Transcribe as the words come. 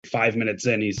5 minutes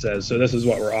in, he says, "So this is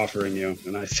what we're offering you."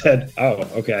 And I said, "Oh,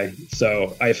 okay."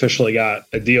 So I officially got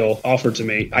a deal offered to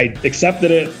me. I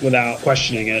accepted it without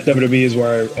questioning it. WWE is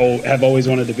where I have always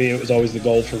wanted to be. It was always the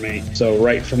goal for me. So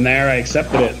right from there, I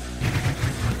accepted it.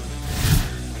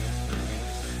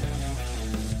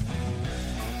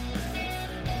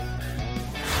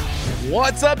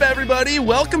 What's up, everybody?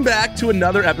 Welcome back to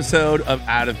another episode of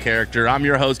Out of Character. I'm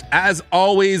your host, as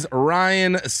always,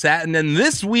 Ryan Satin. And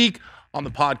this week on the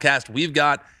podcast, we've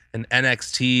got an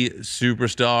NXT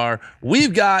superstar.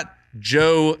 We've got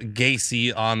Joe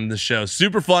Gacy on the show.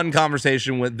 Super fun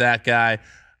conversation with that guy.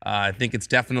 I think it's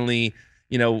definitely,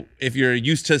 if you're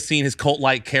used to seeing his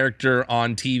cult-like character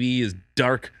on TV, his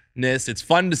darkness, it's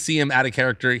fun to see him out of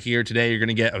character here today. You're going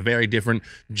to get a very different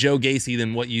Joe Gacy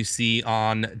than what you see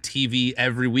on TV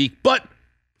every week. But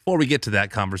before we get to that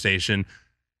conversation,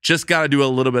 just got to do a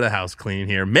little bit of house cleaning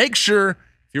here. Make sure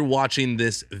if you're watching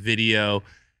this video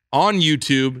on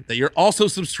YouTube that you're also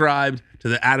subscribed to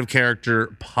the Out of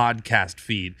Character podcast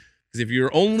feed. Because if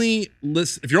you're only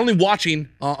watching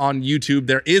on YouTube,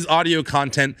 there is audio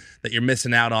content that you're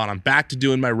missing out on. I'm back to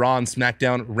doing my Raw and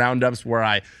SmackDown roundups where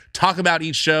I talk about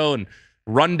each show and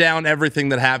run down everything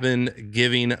that happened,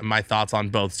 giving my thoughts on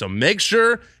both. So make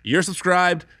sure you're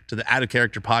subscribed to the Out of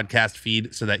Character podcast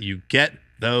feed so that you get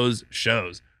those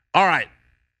shows. All right,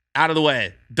 out of the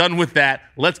way. Done with that.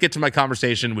 Let's get to my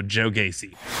conversation with Joe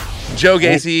Gacy. Joe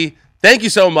Gacy, thank you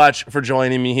so much for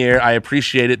joining me here. I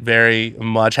appreciate it very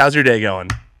much. How's your day going?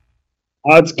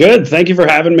 It's good. Thank you for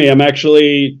having me. I'm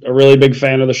actually a really big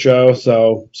fan of the show,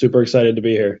 so super excited to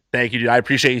be here. Thank you, dude. I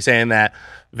appreciate you saying that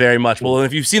very much. Well,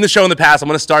 if you've seen the show in the past, I'm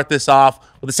going to start this off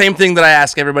with the same thing that I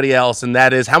ask everybody else, and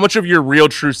that is, how much of your real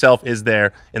true self is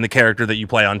there in the character that you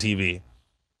play on TV?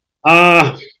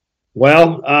 I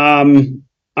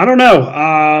don't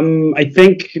know. I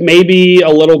think maybe a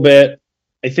little bit.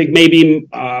 I think maybe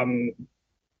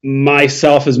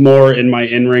myself is more in my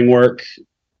in-ring work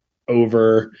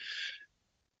over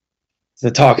the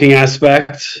talking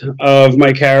aspect of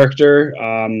my character.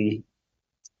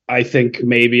 I think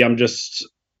maybe I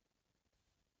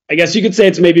guess you could say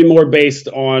it's maybe more based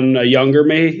on a younger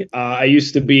me. I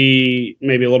used to be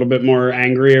maybe a little bit more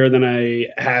angrier than I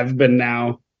have been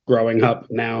now, grown up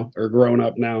now.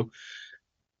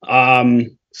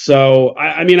 So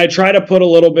I try to put a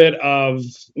little bit of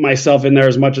myself in there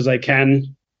as much as I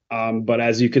can. But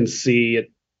as you can see, it's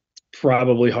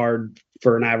probably hard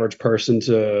for an average person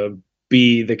to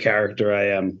be the character I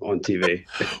am on TV.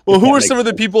 Well, who are some of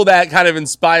the people that kind of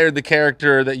inspired the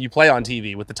character that you play on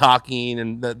TV with the talking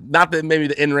and maybe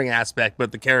the in-ring aspect,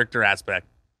 but the character aspect?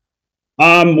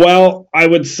 Well, I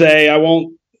would say, I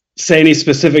won't say any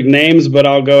specific names, but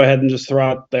I'll go ahead and just throw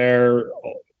out there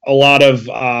a lot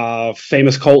of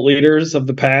famous cult leaders of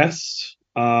the past.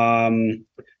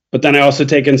 But then I also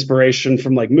take inspiration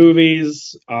from like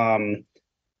movies.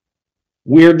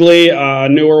 Weirdly, a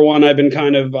newer one I've been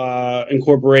kind of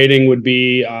incorporating would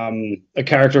be a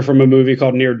character from a movie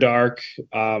called Near Dark.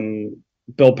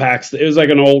 Bill Paxton. It was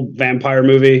like an old vampire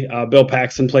movie. Bill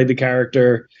Paxton played the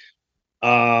character.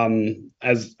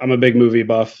 As I'm a big movie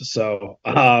buff, so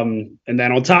and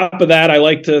then on top of that, I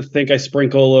like to think I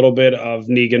sprinkle a little bit of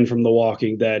Negan from The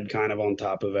Walking Dead kind of on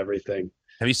top of everything.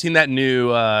 Have you seen that new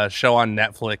show on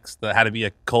Netflix, the How to Be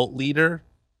a Cult Leader?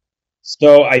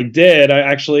 So I did.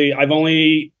 I've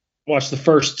only watched the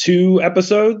first 2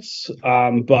 episodes,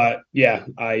 but yeah,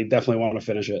 I definitely want to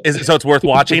finish it. So it's worth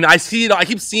watching. I see it. I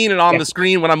keep seeing it on the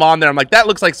screen when I'm on there. I'm like, that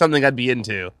looks like something I'd be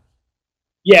into.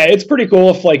 Yeah, it's pretty cool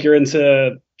if like you're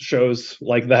into shows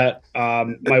like that.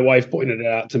 My wife pointed it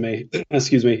out to me.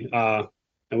 Excuse me. And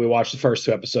we watched the first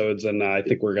 2 episodes, and I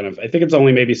think it's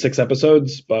only maybe 6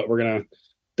 episodes, but we're gonna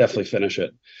definitely finish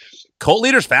it. Cult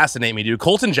leaders fascinate me, dude.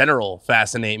 Cult in general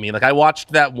fascinate me. Like, I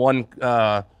watched that one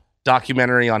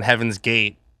documentary on Heaven's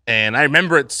Gate, and I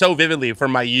remember it so vividly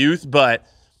from my youth, but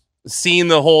seeing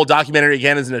the whole documentary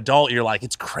again as an adult, you're like,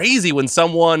 it's crazy when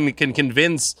someone can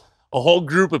convince a whole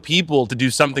group of people to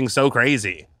do something so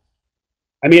crazy.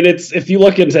 I mean, if you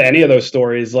look into any of those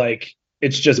stories, like,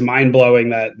 it's just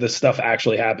mind-blowing that this stuff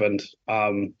actually happened.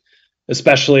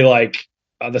 Especially like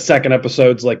the second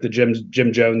episode's like the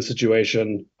Jim Jones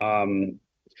situation.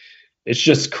 It's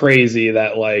just crazy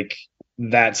that like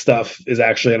that stuff is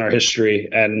actually in our history,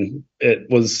 and it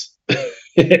was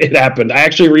it happened. I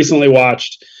actually recently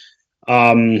watched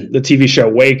the TV show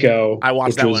Waco. I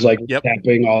watched that was one. Like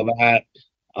tapping all that.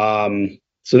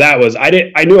 So that was, I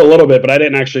knew a little bit, but I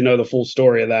didn't actually know the full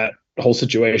story of that whole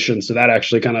situation. So that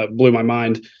actually kind of blew my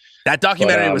mind. That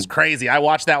documentary was crazy. I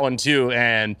watched that one too.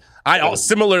 And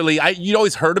you'd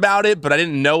always heard about it, but I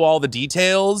didn't know all the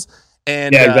details.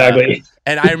 And yeah, exactly.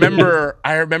 And I remember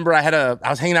I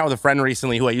was hanging out with a friend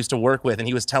recently who I used to work with, and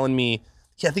he was telling me,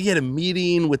 yeah, I think he had a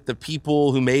meeting with the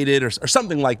people who made it or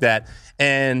something like that.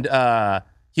 And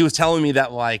he was telling me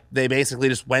that like they basically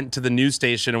just went to the news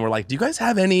station and were like, do you guys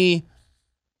have anything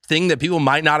that people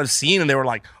might not have seen? And they were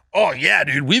like, oh yeah,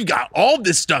 dude, we've got all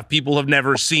this stuff people have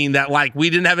never seen that like we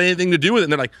didn't have anything to do with it.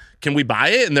 And they're like, can we buy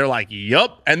it? And they're like,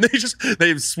 yup. And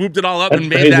they've swooped it all up and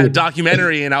made that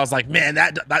documentary. And I was like, man,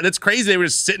 that's crazy. They were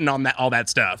just sitting on all that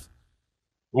stuff.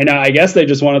 I know. I guess they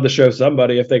just wanted to show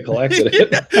somebody if they collected it.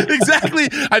 Yeah, exactly.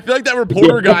 I feel like that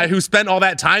reporter guy who spent all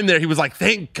that time there, he was like,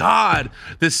 thank God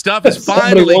this stuff is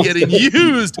finally getting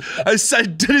used. I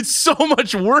did so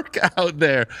much work out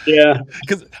there. Yeah.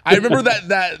 Because I remember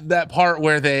that part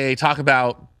where they talk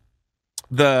about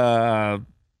the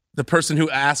person who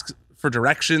asks for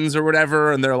directions or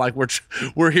whatever, and they're like,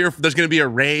 we're here, there's going to be a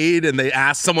raid, and they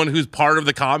ask someone who's part of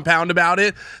the compound about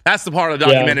it. That's the part of the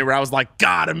documentary where I was like,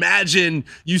 God, imagine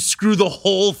you screw the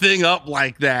whole thing up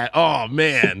like that. Oh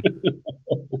man.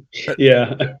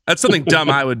 Yeah, that's something dumb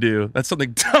I would do.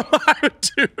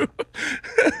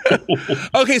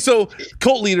 Okay, so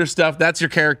cult leader stuff, that's your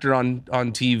character on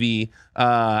TV.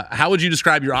 How would you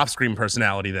describe your off-screen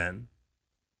personality then?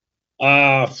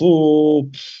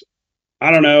 I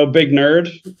don't know, big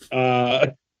nerd.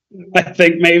 I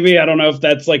think maybe, I don't know if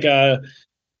that's like a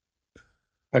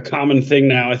common thing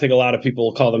now. I think a lot of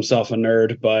people call themselves a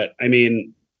nerd, but I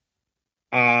mean,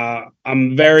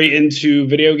 I'm very into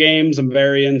video games. I'm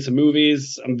very into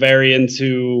movies. I'm very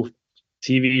into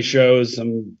TV shows.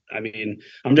 I'm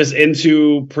just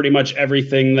into pretty much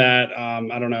everything that,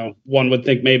 I don't know, one would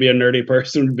think maybe a nerdy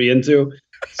person would be into.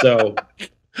 So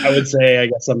I would say, I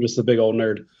guess I'm just a big old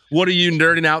nerd. What are you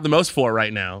nerding out the most for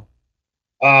right now?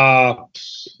 I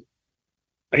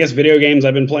guess video games.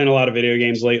 I've been playing a lot of video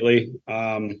games lately.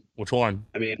 Which one?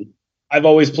 I mean, I've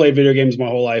always played video games my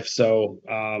whole life. So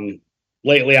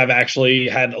lately I've actually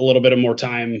had a little bit of more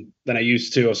time than I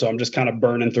used to. So I'm just kind of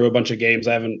burning through a bunch of games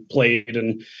I haven't played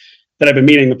and that I've been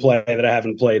meaning to play that I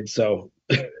haven't played. So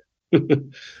yeah.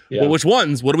 Well, which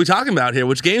ones? What are we talking about here?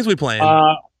 Which games are we playing?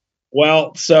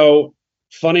 Well, so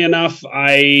funny enough, what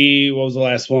was the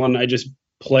last one I just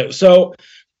played? So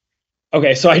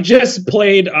I just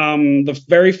played the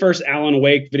very first Alan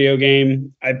Wake video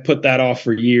game. I put that off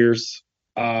for years.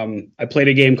 I played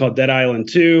a game called Dead Island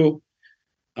 2.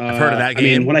 I've heard of that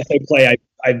game. I mean, when I say play,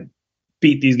 I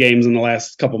beat these games in the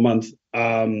last couple months.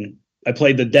 I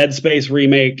played the Dead Space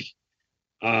remake,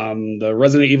 the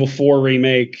Resident Evil 4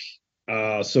 remake.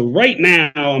 So right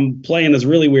now I'm playing this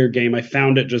really weird game. I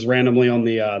found it just randomly on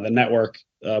the network,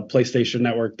 PlayStation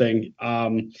Network thing.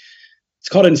 It's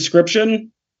called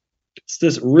Inscription. It's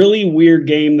this really weird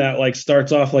game that like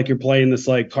starts off like you're playing this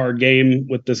like card game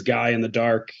with this guy in the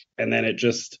dark, and then it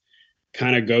just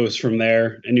kind of goes from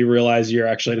there, and you realize you're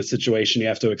actually in a situation you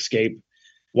have to escape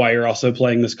while you're also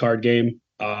playing this card game.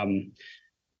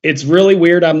 It's really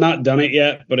weird. I'm not done it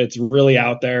yet, but it's really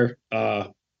out there.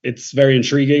 It's very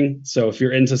intriguing. So if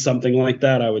you're into something like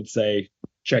that, I would say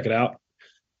check it out.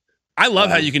 I love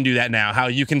how you can do that now, how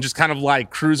you can just kind of like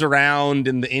cruise around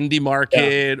in the indie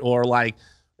market or like,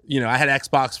 I had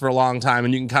Xbox for a long time,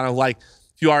 and you can kind of like,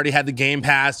 if you already had the Game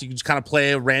Pass, you can just kind of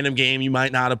play a random game you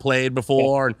might not have played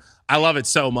before. And I love it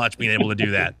so much being able to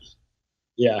do that.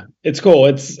 Yeah, it's cool.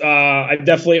 It's I've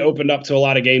definitely opened up to a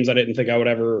lot of games I didn't think I would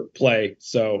ever play.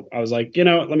 So I was like,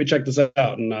 let me check this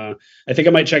out. And I think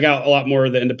I might check out a lot more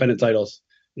of the independent titles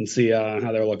and see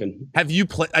how they're looking. Have you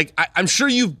played? Like, I'm sure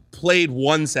you've played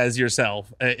once as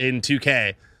yourself in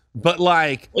 2K, but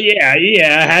like, well, yeah,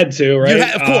 I had to,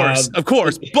 right? Of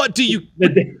course. But do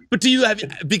you have,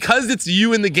 because it's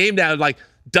you in the game now? Like,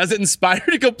 does it inspire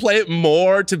you to go play it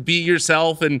more, to be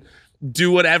yourself and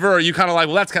do whatever? Or are you kind of like,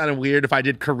 well, that's kind of weird if I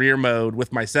did career mode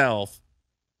with myself?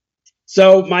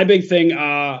 So my big thing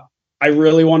I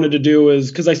really wanted to do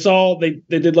is, because I saw they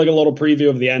did like a little preview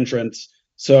of the entrance.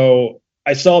 So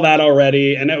I saw that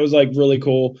already, and it was like really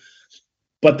cool.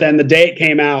 But then the day it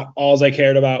came out, all I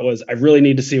cared about was I really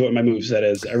need to see what my moveset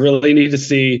is. I really need to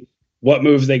see what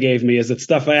moves they gave me. Is it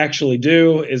stuff I actually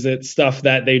do? Is it stuff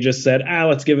that they just said,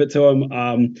 let's give it to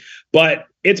them? But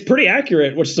it's pretty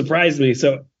accurate, which surprised me.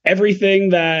 So everything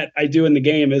that I do in the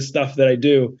game is stuff that I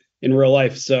do in real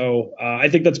life. So I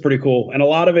think that's pretty cool. And a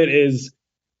lot of it is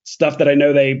stuff that I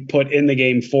know they put in the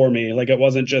game for me. Like, it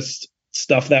wasn't just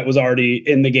stuff that was already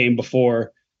in the game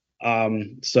before.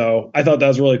 So I thought that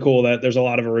was really cool that there's a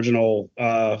lot of original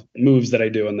moves that I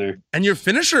do in there. And your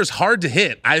finisher is hard to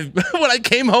hit. When I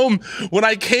came home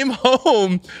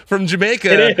from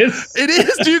Jamaica, It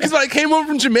is, dude. Because when I came home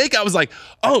from Jamaica, I was like,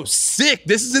 "Oh, sick!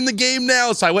 This is in the game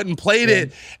now." So I went and played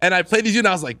it, and I played these, and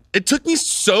I was like, it took me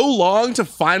so long to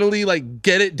finally like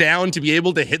get it down to be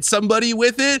able to hit somebody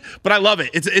with it. But I love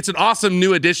it. It's an awesome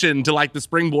new addition to like the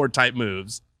springboard type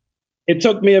moves. It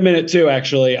took me a minute too,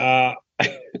 actually. I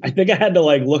think I had to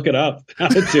like look it up how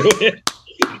to do it.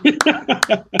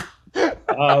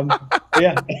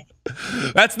 Yeah.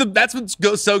 That's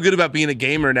what so good about being a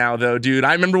gamer now, though, dude.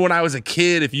 I remember when I was a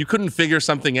kid, if you couldn't figure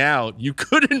something out, you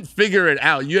couldn't figure it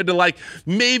out. You had to like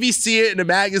maybe see it in a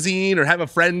magazine or have a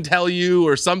friend tell you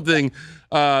or something.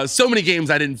 So many games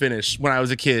I didn't finish when I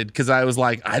was a kid because I was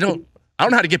like, I don't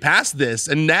know how to get past this.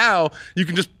 And now you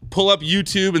can just pull up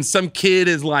YouTube and some kid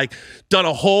has like done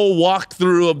a whole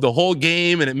walkthrough of the whole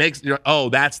game, and it makes oh,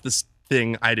 that's the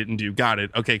thing I didn't do. Got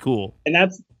it. Okay, cool. And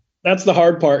that's the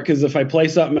hard part, because if I play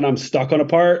something and I'm stuck on a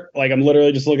part, like I'm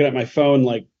literally just looking at my phone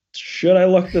like, should I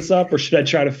look this up or should I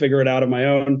try to figure it out on my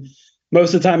own?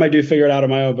 Most of the time I do figure it out on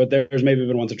my own, but there's maybe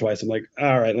been once or twice I'm like,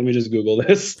 all right, let me just Google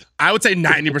this. I would say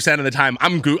 90% of the time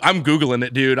I'm Googling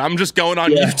it, dude. I'm just going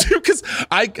on YouTube because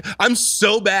I'm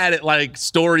so bad at like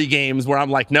story games where I'm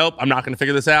like, nope, I'm not going to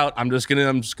figure this out. I'm just going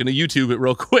to YouTube it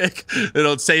real quick.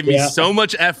 It'll save me so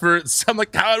much effort. So I'm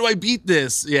like, how do I beat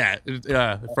this? Yeah,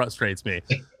 it frustrates me.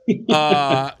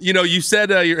 You said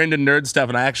you're into nerd stuff,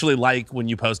 and I actually like when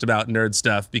you post about nerd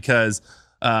stuff because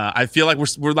I feel like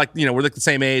we're like the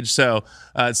same age, so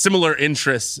similar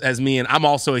interests as me, and I'm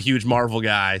also a huge Marvel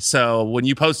guy. So when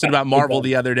you posted about Marvel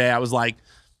the other day, I was like,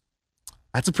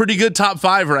 that's a pretty good top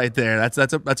 5 right there.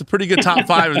 That's a pretty good top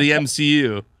 5 of the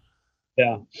MCU.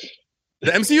 Yeah,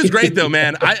 the MCU is great though,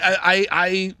 man.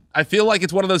 I feel like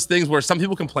it's one of those things where some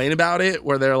people complain about it,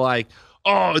 where they're like,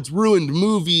 oh, it's ruined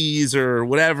movies or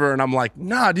whatever. And I'm like,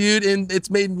 nah, dude. And it's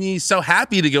made me so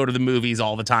happy to go to the movies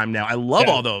all the time now. I love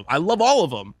all those. I love all of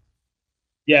them.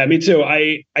 Yeah, me too.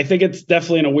 I think it's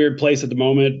definitely in a weird place at the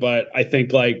moment, but I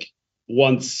think like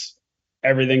once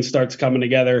everything starts coming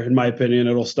together, in my opinion,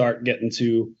 it'll start getting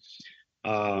to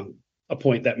a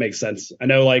point that makes sense. I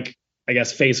know, like, I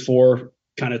guess Phase 4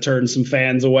 kind of turned some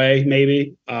fans away,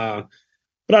 maybe.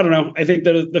 But I don't know. I think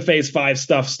the Phase 5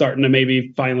 stuff starting to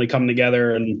maybe finally come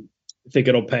together, and I think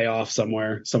it'll pay off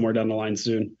somewhere down the line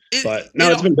soon. But no,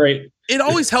 it's been great. It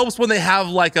always helps when they have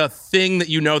like a thing that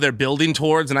they're building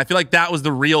towards, and I feel like that was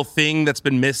the real thing that's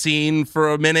been missing for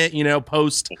a minute,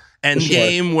 post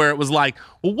Endgame, where it was like,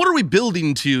 well, what are we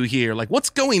building to here? Like, what's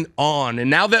going on? And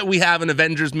now that we have an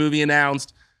Avengers movie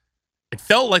announced, it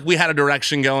felt like we had a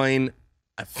direction going.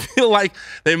 I feel like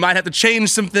they might have to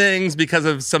change some things because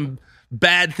of some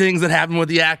bad things that happen with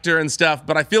the actor and stuff,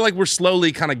 but I feel like we're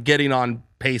slowly kind of getting on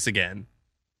pace again.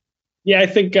 Yeah, I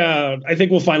think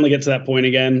we'll finally get to that point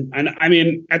again. And I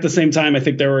mean, at the same time, I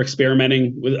think they were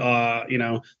experimenting with,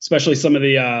 especially some of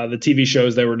the TV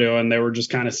shows they were doing. They were just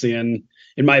kind of seeing,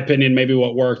 in my opinion, maybe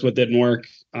what worked, what didn't work.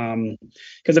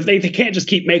 Because if they can't just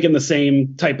keep making the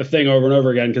same type of thing over and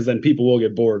over again, because then people will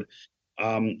get bored.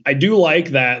 I do like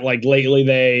that. Like lately,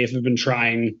 they have been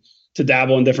trying to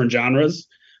dabble in different genres.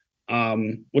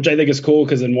 Which I think is cool,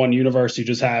 because in one universe you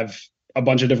just have a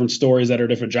bunch of different stories that are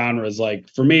different genres. Like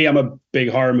for me, I'm a big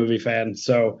horror movie fan,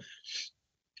 so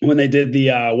when they did the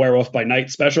Werewolf by Night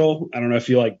special, I don't know if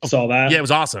you saw that. Yeah, it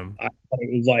was awesome. I thought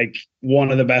it was like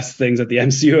one of the best things that the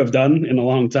MCU have done in a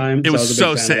long time. It was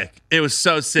so sick. It was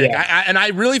so sick. Yeah.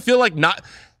 I really feel like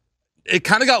it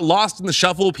kind of got lost in the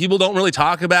shuffle. People don't really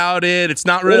talk about it. It's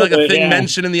not really like a thing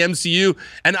mentioned in the MCU.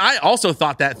 And I also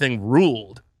thought that thing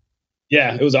ruled.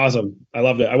 Yeah, it was awesome. I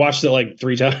loved it. I watched it like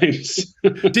 3 times.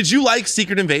 Did you like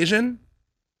Secret Invasion?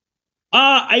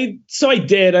 I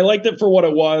did. I liked it for what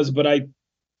it was, but I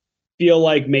feel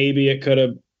like maybe it could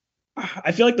have.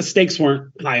 I feel like the stakes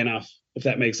weren't high enough, if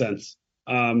that makes sense.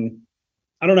 I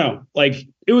don't know. Like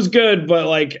it was good, but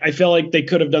like I feel like they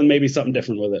could have done maybe something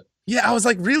different with it. Yeah, I was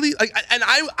like, really? Like, and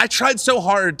I tried so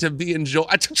hard to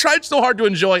tried so hard to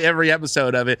enjoy every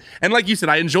episode of it, and like you said,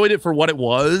 I enjoyed it for what it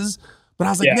was. But I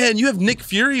was like, man, you have Nick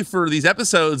Fury for these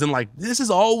episodes, and like, this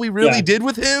is all we really did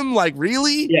with him. Like,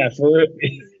 really? Yeah,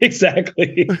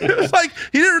 exactly. It was like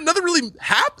he didn't nothing really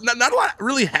happen. Not a lot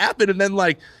really happened, and then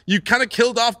like you kind of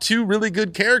killed off 2 really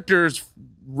good characters,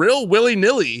 real willy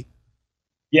nilly.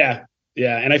 Yeah,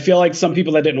 and I feel like some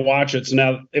people that didn't watch it, so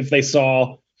now if they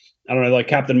saw, I don't know, like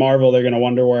Captain Marvel, they're gonna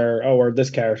wonder where'd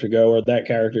this character go, where'd that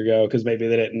character go, because maybe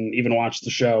they didn't even watch the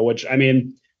show. Which I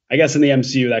mean, I guess in the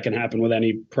MCU that can happen with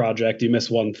any project. You miss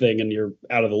one thing and you're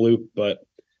out of the loop. But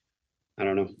I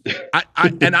don't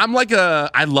know.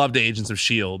 I loved Agents of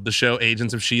Shield, the show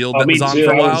Agents of Shield that Me was on too.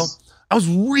 for a while. I was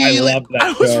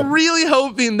really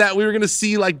hoping that we were gonna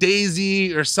see like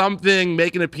Daisy or something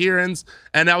make an appearance,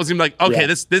 and I was gonna be like, okay,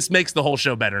 this makes the whole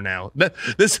show better now.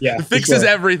 This fixes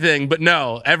everything, but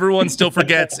no, everyone still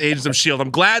forgets Agents of Shield.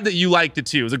 I'm glad that you liked it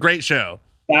too. It was a great show.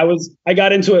 I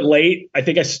got into it late. I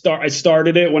think I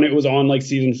started it when it was on like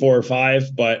season 4 or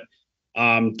 5, but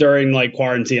during like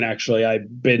quarantine, actually, I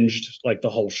binged like the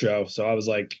whole show. So I was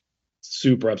like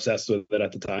super obsessed with it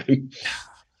at the time.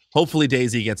 Hopefully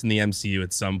Daisy gets in the MCU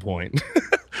at some point.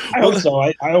 I hope so.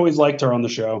 I always liked her on the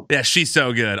show. Yeah, she's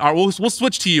so good. All right, we'll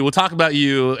switch to you. We'll talk about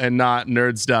you and not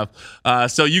nerd stuff.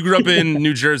 So you grew up in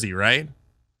New Jersey, right?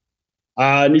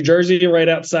 New Jersey, right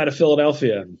outside of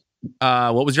Philadelphia.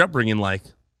 What was your upbringing like?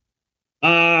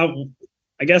 I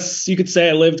guess you could say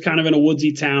I lived kind of in a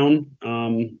woodsy town.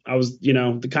 I was,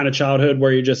 the kind of childhood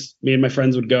where me and my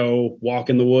friends would go walk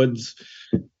in the woods.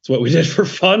 It's what we did for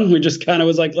fun. We just kind of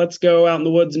was like, let's go out in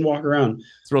the woods and walk around.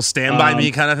 It's a real Stand By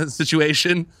Me kind of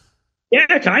situation.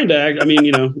 Yeah, kind of. I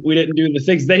mean, we didn't do the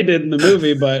things they did in the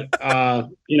movie, but,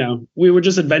 we would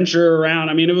just adventure around.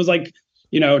 I mean, it was like,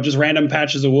 just random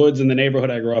patches of woods in the neighborhood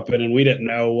I grew up in, and we didn't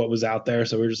know what was out there.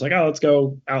 So we were just like, oh, let's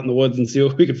go out in the woods and see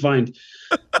what we could find.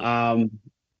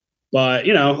 But,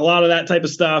 a lot of that type of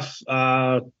stuff,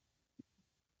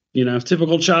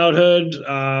 typical childhood,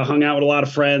 hung out with a lot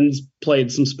of friends,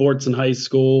 played some sports in high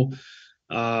school,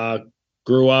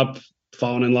 grew up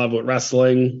falling in love with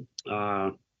wrestling.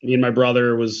 Me and my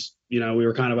brother we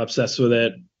were kind of obsessed with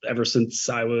it ever since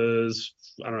I was,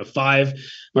 5.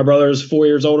 My brother is 4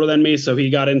 years older than me, so he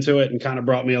got into it and kind of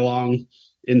brought me along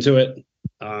into it.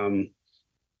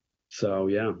 So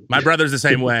yeah, my brother's the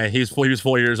same way. He was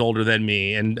 4 years older than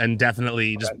me, and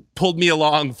definitely just pulled me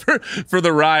along for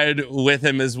the ride with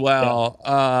him as well.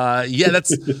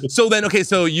 That's so. Then okay,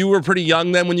 so you were pretty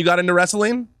young then when you got into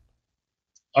wrestling.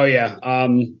 Oh yeah.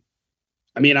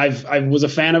 I mean, I was a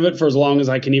fan of it for as long as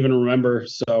I can even remember.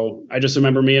 So I just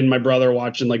remember me and my brother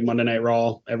watching like Monday Night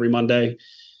Raw every Monday.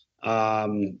 I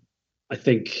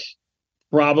think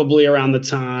probably around the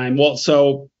time. Well,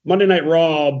 so Monday Night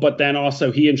Raw, but then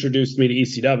also he introduced me to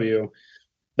ECW.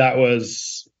 That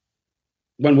was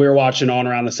when we were watching on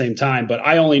around the same time, but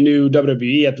I only knew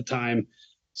WWE at the time.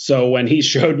 So when he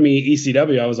showed me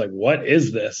ECW, I was like, what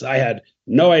is this? I had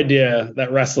no idea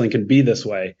that wrestling could be this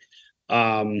way.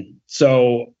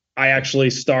 So I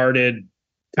actually started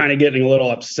kind of getting a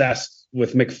little obsessed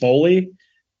with Mick Foley.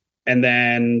 And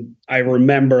then I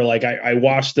remember like I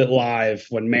watched it live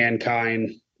when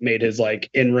Mankind made his like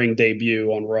in-ring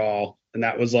debut on Raw. And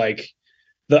that was like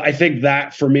I think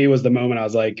that for me was the moment I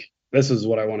was like, this is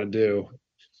what I want to do.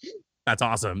 That's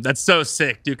awesome. That's so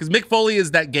sick, dude. Because Mick Foley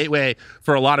is that gateway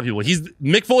for a lot of people.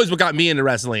 Mick Foley's what got me into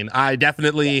wrestling. I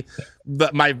definitely,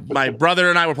 my brother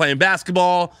and I were playing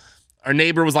basketball. Our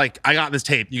neighbor was like, I got this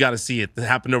tape. You got to see it. It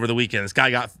happened over the weekend. I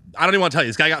don't even want to tell you,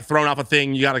 this guy got thrown off a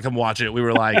thing. You got to come watch it. We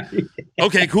were like,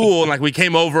 okay, cool. And like, we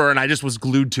came over and I just was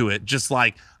glued to it. Just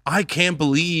like, I can't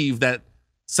believe that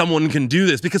someone can do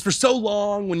this, because for so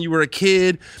long when you were a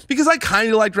kid, because I kind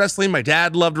of liked wrestling, my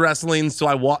dad loved wrestling. So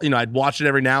I'd watch it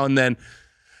every now and then,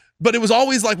 but it was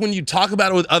always like, when you talk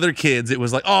about it with other kids, it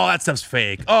was like, oh, that stuff's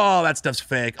fake. Oh, that stuff's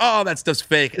fake. Oh, that stuff's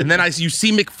fake. And then you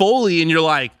see Mick Foley and you're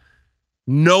like,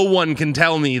 no one can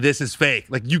tell me this is fake.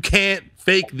 Like, you can't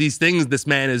fake these things this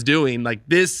man is doing. Like,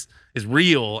 this is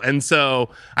real. And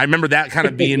so I remember that kind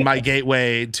of being my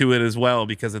gateway to it as well,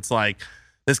 because it's like,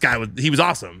 this guy he was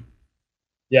awesome.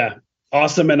 Yeah.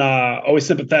 Awesome. And always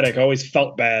sympathetic. Always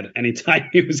felt bad anytime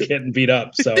he was getting beat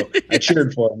up. So I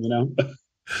cheered for him,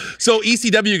 So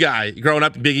ECW guy, growing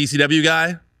up, big ECW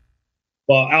guy?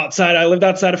 Well, I lived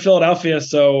outside of Philadelphia.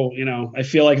 So, I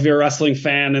feel like if you're a wrestling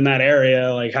fan in that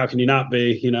area, like, how can you not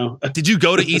be, Did you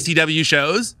go to ECW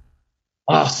shows?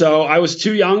 So I was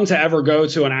too young to ever go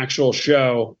to an actual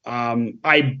show.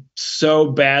 I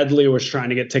so badly was trying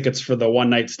to get tickets for the One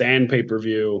Night Stand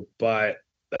pay-per-view, but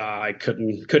I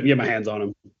couldn't get my hands on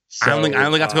them. So, I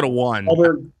only got to go to one.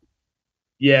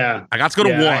 Yeah. I got to go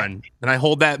to one, and I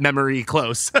hold that memory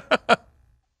close.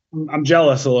 I'm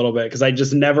jealous a little bit because I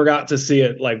just never got to see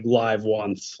it like live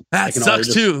once. That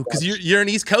sucks too, because you're an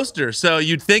East Coaster, so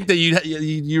you'd think that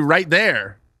you're right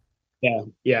there.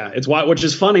 Yeah. It's which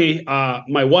is funny.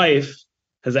 My wife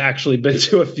has actually been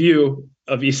to a few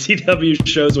of ECW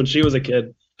shows when she was a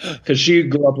kid, because she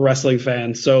grew up a wrestling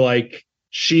fan. So like,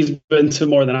 she's been to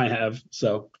more than I have.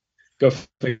 So go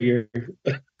figure.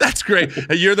 That's great.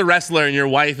 You're the wrestler and your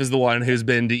wife is the one who's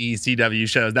been to ECW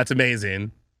shows. That's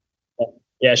amazing.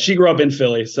 Yeah, she grew up in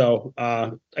Philly, so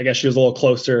I guess she was a little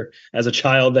closer as a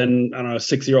child than, I don't know,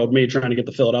 6-year-old me trying to get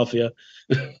to Philadelphia.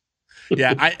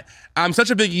 Yeah, I'm such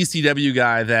a big ECW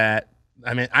guy that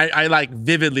I mean I like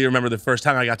vividly remember the first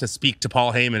time I got to speak to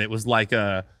Paul Heyman. It was like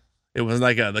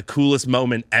the coolest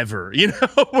moment ever, you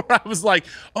know, where I was like,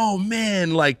 oh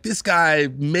man, like this guy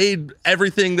made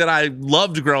everything that I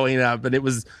loved growing up, and it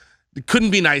couldn't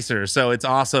be nicer. So it's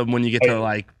awesome when you get to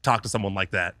like talk to someone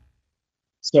like that.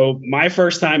 So my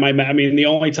first time the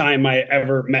only time I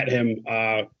ever met him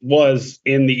was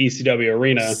in the ECW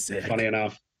arena. Sick. Funny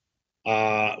enough,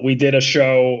 we did a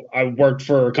show. I worked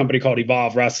for a company called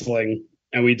Evolve Wrestling,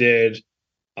 and we did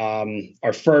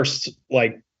our first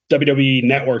like WWE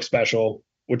Network special,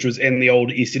 which was in the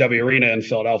old ECW arena in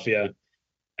Philadelphia.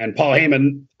 And Paul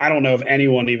Heyman, I don't know if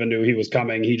anyone even knew he was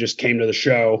coming. He just came to the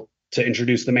show to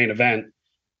introduce the main event.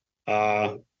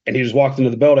 And he just walked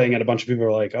into the building, and a bunch of people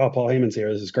were like, "Oh, Paul Heyman's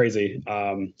here. This is crazy."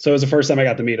 So it was the first time I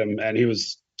got to meet him, and he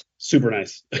was super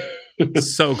nice.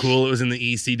 So cool. It was in the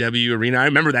ECW arena. I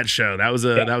remember that show. That was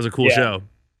a cool show.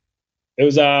 It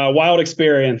was a wild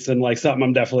experience, and like something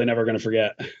I'm definitely never going to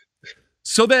forget.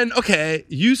 So then, okay,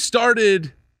 you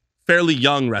started fairly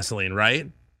young wrestling, right?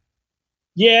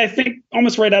 Yeah, I think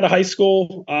almost right out of high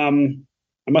school. I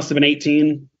must have been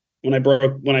 18 when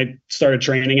I started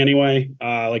training anyway,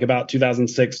 like about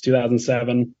 2006,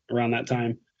 2007, around that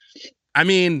time. I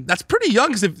mean, that's pretty young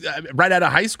because right out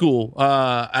of high school,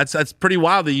 that's pretty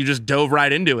wild that you just dove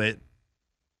right into it.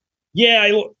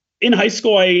 Yeah, in high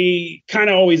school, I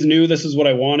kind of always knew this is what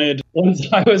I wanted. Once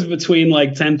I was between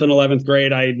like 10th and 11th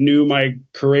grade, I knew my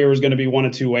career was going to be one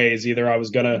of two ways. Either I was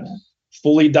going to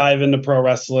fully dive into pro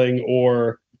wrestling,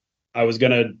 or I was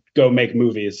going to go make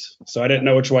movies. So I didn't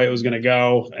know which way it was going to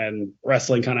go, and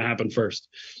wrestling kind of happened first.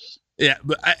 Yeah,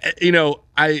 but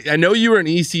I know you were an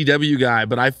ECW guy,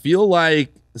 but I feel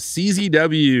like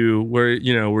CZW, where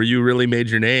you really made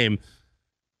your name,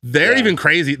 they're even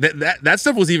crazy. That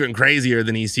stuff was even crazier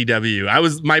than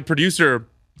ECW. My producer,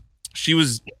 she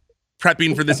was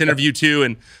prepping for this interview too,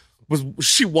 and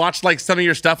she watched like some of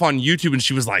your stuff on YouTube, and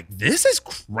she was like, "This is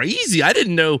crazy. I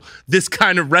didn't know this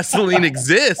kind of wrestling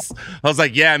exists." I was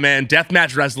like, "Yeah, man,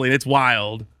 deathmatch wrestling, it's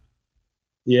wild."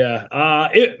 Yeah,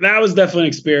 that was definitely an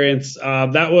experience.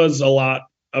 That was a lot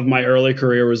of my early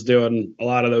career, was doing a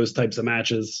lot of those types of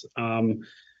matches,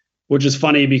 which is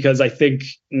funny because I think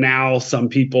now some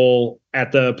people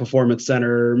at the Performance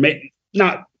Center,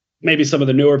 not maybe some of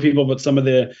the newer people, but some of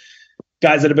the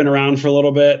guys that have been around for a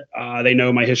little bit, they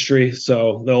know my history.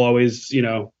 So they'll always,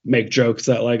 make jokes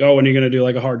that like, "Oh, when are you going to do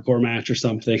like a hardcore match or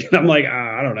something?" And I'm like,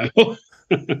 I don't know.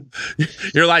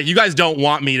 You're like, "You guys don't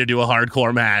want me to do a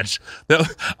hardcore match.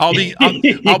 I'll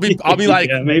be like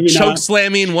choke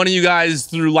slamming one of you guys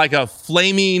through like a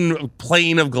flaming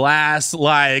plane of glass.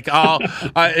 Like,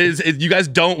 you guys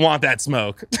don't want that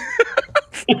smoke."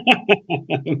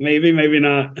 maybe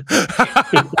not.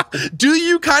 Do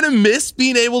you kind of miss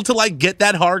being able to like get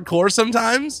that hardcore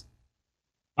sometimes?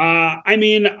 I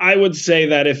mean, I would say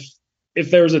that if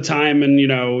there was a time in,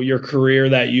 your career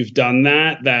that you've done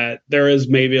that there is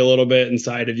maybe a little bit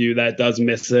inside of you that does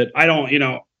miss it. I don't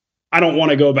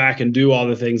want to go back and do all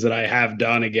the things that I have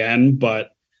done again,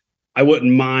 but I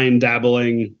wouldn't mind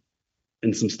dabbling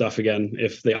in some stuff again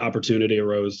if the opportunity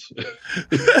arose.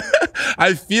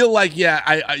 I feel like,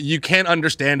 you can't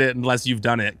understand it unless you've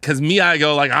done it. Cause me, I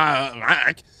go like,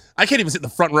 I can't even sit in the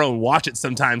front row and watch it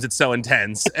sometimes. It's so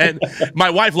intense. And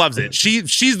my wife loves it.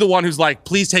 She's the one who's like,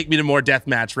 "Please take me to more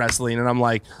deathmatch wrestling." And I'm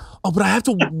like, "Oh, but I have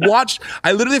to watch.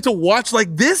 I literally have to watch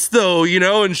like this though,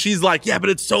 And she's like, "Yeah, but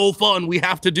it's so fun. We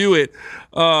have to do it."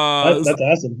 That's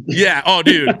awesome. Yeah. Oh,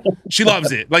 dude, she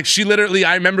loves it. Like she literally,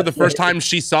 I remember the first time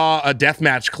she saw a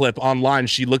deathmatch clip online,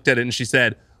 she looked at it and she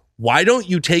said, "Why don't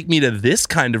you take me to this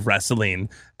kind of wrestling?"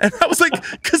 And I was like,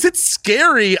 "Because it's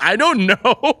scary. I don't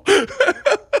know."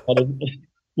 What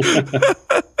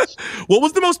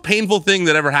was the most painful thing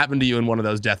that ever happened to you in one of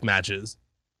those death matches?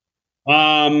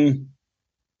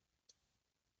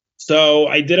 So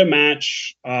I did a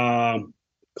match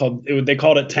they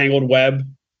called it Tangled Web,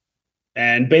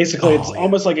 and basically it's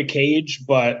almost like a cage,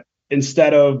 but in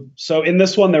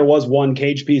this one there was one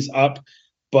cage piece up,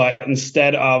 but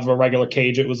instead of a regular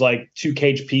cage, it was like two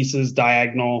cage pieces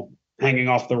diagonal hanging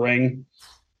off the ring,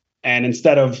 and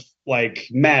instead of like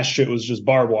mesh, it was just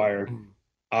barbed wire.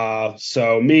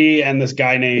 So me and this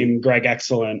guy named Greg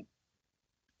Excellent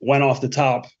went off the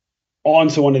top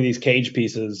onto one of these cage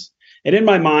pieces. And in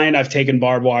my mind, I've taken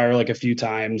barbed wire like a few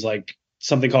times, like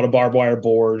something called a barbed wire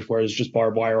board, where it's just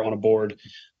barbed wire on a board.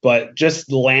 But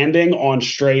just landing on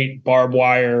straight barbed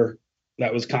wire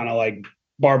that was kind of like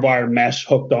barbed wire mesh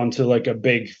hooked onto like a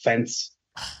big fence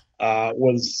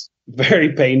was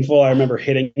very painful. I remember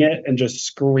hitting it and just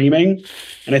screaming.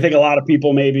 And I think a lot of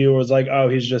people maybe was like, oh,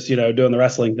 he's just, doing the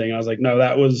wrestling thing. I was like, no,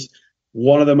 that was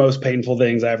one of the most painful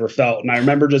things I ever felt. And I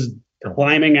remember just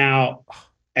climbing out,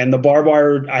 and the barbed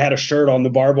wire, I had a shirt on, the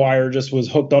barbed wire just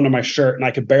was hooked onto my shirt and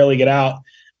I could barely get out.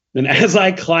 And as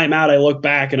I climb out, I look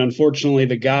back, and unfortunately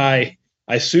the guy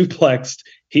I suplexed,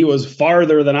 he was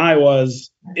farther than I was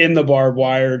in the barbed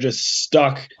wire, just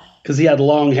stuck because he had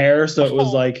long hair. So it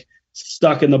was like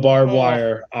stuck in the barbed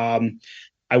wire.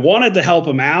 I wanted to help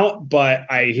him out, but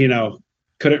I,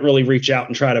 couldn't really reach out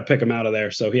and try to pick him out of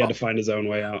there. So he had to find his own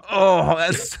way out. Oh,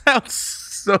 that sounds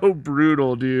so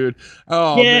brutal, dude.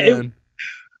 Oh, yeah, man.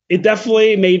 It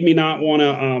definitely made me not want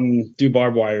to do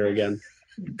barbed wire again.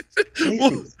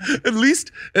 Well, at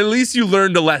least you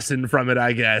learned a lesson from it,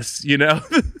 I guess,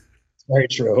 Very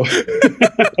true.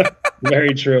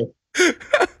 Very true.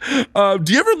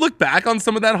 Do you ever look back on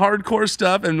some of that hardcore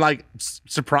stuff and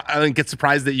get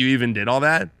surprised that you even did all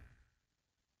that?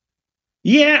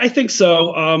 Yeah, I think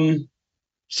so.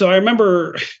 So I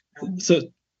remember.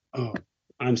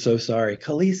 I'm so sorry,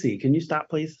 Khaleesi. Can you stop,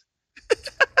 please?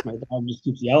 My dog just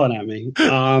keeps yelling at me.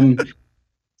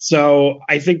 So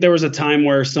I think there was a time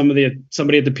where somebody at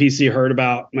the PC heard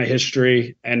about my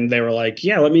history, and they were like,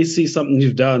 "Yeah, let me see something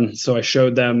you've done." So I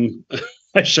showed them.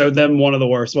 I showed them one of the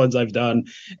worst ones I've done,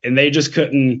 and they just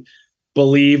couldn't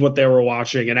believe what they were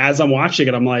watching. And as I'm watching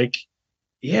it, I'm like,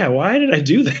 "Yeah, why did I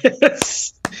do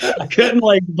this?" I couldn't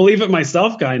believe it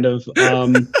myself, kind of. I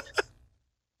don't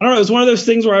know. It was one of those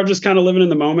things where I'm just kind of living in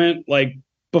the moment. Like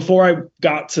before I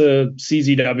got to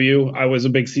CZW, I was a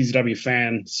big CZW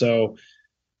fan. So,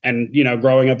 and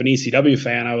growing up an ECW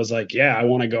fan, I was like, yeah, I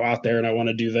want to go out there and I want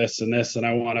to do this, and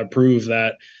I want to prove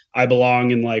that I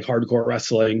belong in hardcore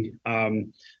wrestling.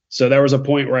 So there was a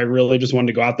point where I really just wanted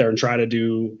to go out there and try to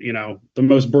do, the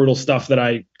most brutal stuff that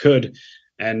I could.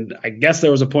 And I guess there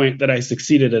was a point that I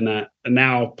succeeded in that. And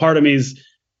now part of me is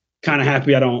kind of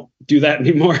happy I don't do that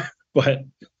anymore, but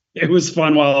it was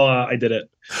fun while I did it.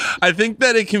 I think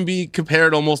that it can be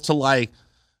compared almost to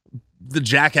the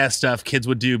jackass stuff kids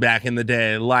would do back in the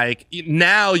day.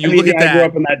 Now look at that. I grew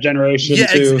up in that generation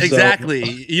too. Exactly.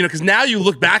 So. Because now you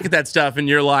look back at that stuff and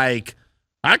you're like,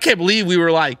 I can't believe we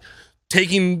were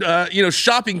taking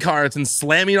shopping carts and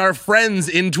slamming our friends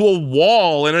into a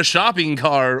wall in a shopping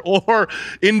cart or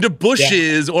into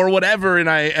bushes or whatever. And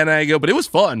I go, but it was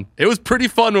fun. It was pretty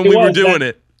fun when we were doing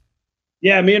it.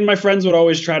 Yeah, me and my friends would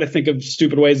always try to think of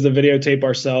stupid ways to videotape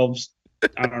ourselves.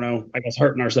 I don't know, I guess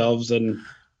hurting ourselves, and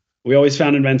we always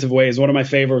found inventive ways. One of my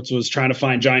favorites was trying to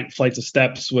find giant flights of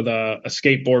steps with a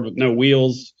skateboard with no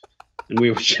wheels, and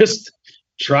we would just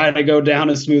try to go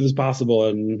down as smooth as possible,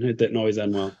 and it didn't always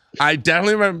end well. I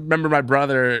definitely remember my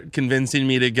brother convincing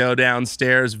me to go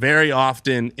downstairs very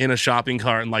often in a shopping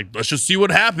cart and let's just see what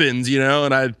happens,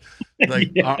 and I'd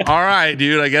yeah. All right,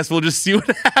 dude, I guess we'll just see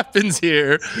what happens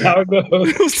here. How it goes.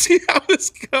 We'll see how this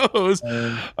goes.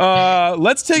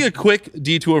 Let's take a quick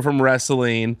detour from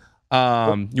wrestling. You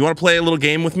want to play a little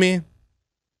game with me?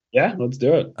 Yeah, let's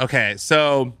do it. Okay,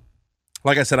 so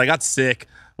like I said, I got sick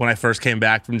when I first came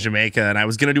back from Jamaica, and I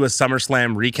was going to do a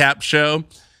SummerSlam recap show.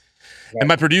 And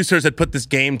my producers had put this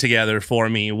game together for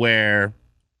me where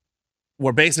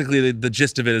basically the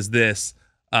gist of it is this.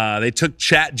 They took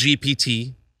Chat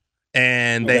GPT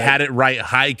and they had it write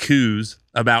haikus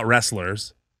about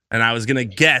wrestlers. And I was going to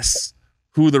guess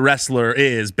who the wrestler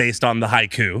is based on the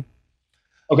haiku.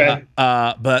 Okay.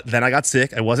 But then I got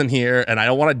sick. I wasn't here, and I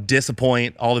don't want to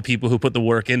disappoint all the people who put the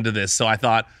work into this. So I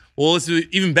thought, well, let's do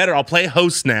even better. I'll play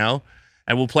host now,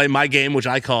 and we'll play my game, which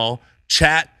I call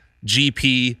Chat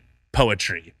GP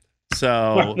Poetry.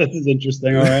 So this is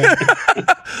interesting. All right.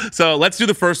 So let's do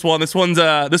the first one. This one's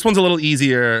a little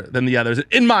easier than the others,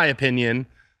 in my opinion.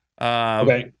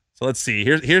 Okay. So let's see.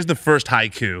 Here's the first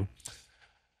haiku.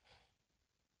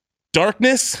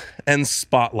 Darkness and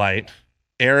spotlight,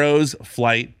 arrows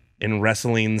flight in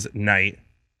wrestling's night,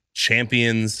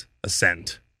 champions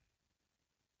ascent.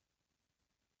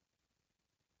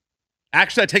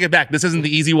 Actually, I take it back. This isn't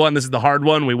the easy one. This is the hard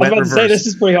one. We went reverse. Say, this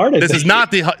is pretty hard. This is not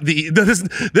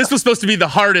this was supposed to be the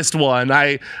hardest one.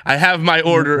 I have my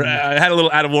order. I had a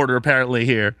little out of order apparently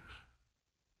here.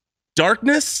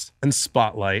 Darkness and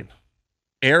spotlight,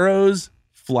 arrows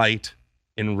flight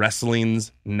in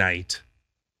wrestling's night,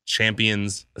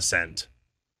 champions ascent.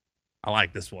 I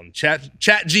like this one. Chat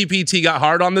GPT got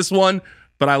hard on this one,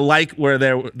 but I like where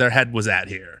their head was at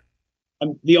here.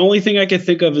 The only thing I could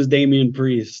think of is Damian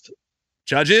Priest.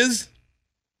 Judges?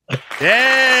 Yay,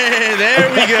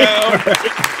 there we go.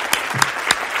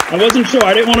 I wasn't sure.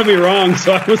 I didn't want to be wrong,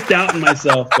 so I was doubting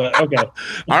myself. But okay.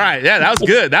 All right, yeah, that was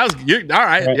good. All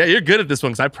right. Yeah, you're good at this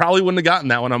one because I probably wouldn't have gotten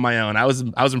that one on my own. I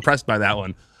was impressed by that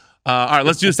one. All right,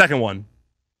 let's do the second one.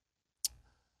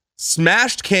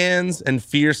 Smashed cans and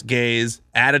fierce gaze,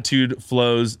 attitude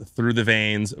flows through the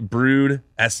veins, brewed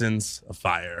essence of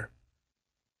fire.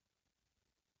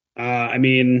 I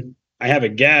mean, I have a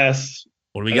guess.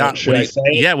 What do we got?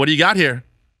 What do you got here?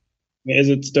 Is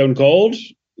it Stone Cold?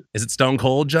 Is it Stone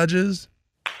Cold, judges?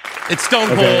 It's Stone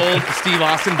Cold, Steve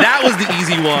Austin. That was the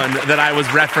easy one that I was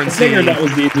referencing. I figured that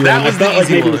was the easy one. That was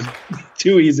the easy one.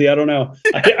 Too easy. I don't know.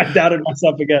 I doubted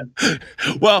myself again.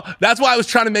 Well, that's why I was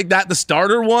trying to make that the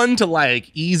starter one to like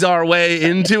ease our way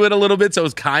into it a little bit. So it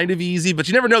was kind of easy, but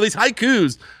you never know. These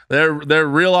haikus, they're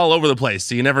real all over the place.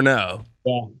 So you never know.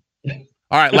 Yeah.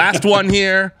 All right, last one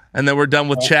here, and then we're done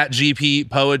with Chat GP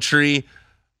poetry.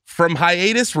 From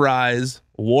hiatus rise,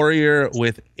 warrior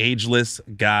with ageless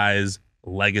guise,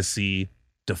 legacy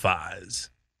defies.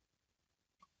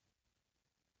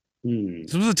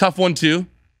 This was a tough one too.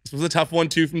 From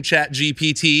Chat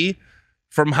GPT.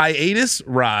 From hiatus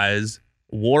rise,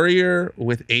 warrior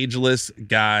with ageless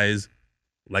guise,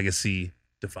 legacy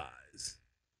defies.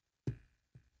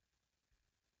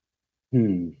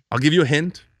 I'll give you a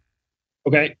hint.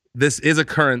 Okay. This is a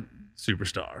current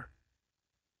superstar.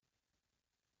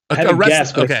 I have a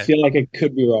guess, but I feel like I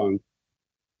could be wrong.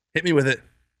 Hit me with it.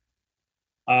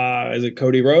 Is it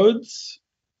Cody Rhodes?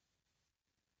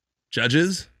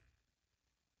 Judges?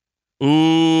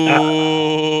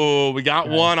 Ooh, we got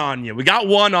one on you.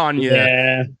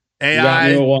 Yeah.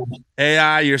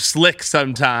 AI, you're slick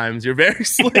sometimes. You're very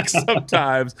slick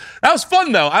sometimes. That was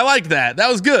fun, though. I like that. That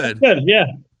was good. Good, yeah.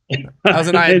 That was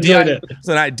an idea. It was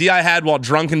an idea I had while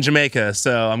drunk in Jamaica.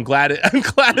 So I'm glad it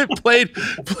played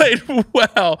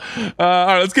well. All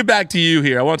right, let's get back to you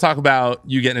here. I want to talk about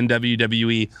you getting in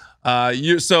WWE.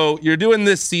 You're doing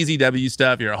this CZW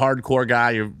stuff. You're a hardcore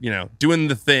guy. You're doing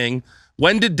the thing.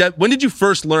 When did you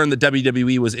first learn that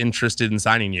WWE was interested in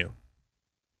signing you?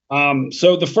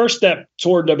 So the first step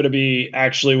toward WWE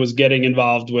actually was getting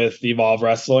involved with Evolve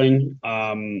Wrestling.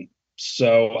 It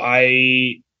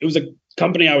was a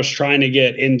company I was trying to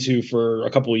get into for a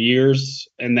couple of years,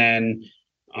 and then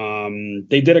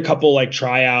they did a couple like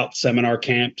tryout seminar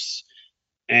camps,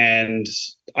 and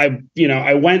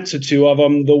I went to two of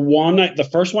them. The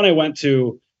first one I went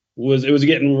to was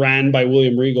getting ran by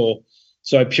William Regal,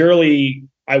 so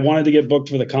I wanted to get booked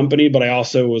for the company, but I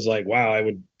also was like, wow, I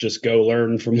would just go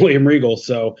learn from William Regal.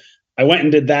 So I went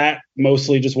and did that,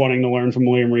 mostly just wanting to learn from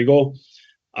William Regal.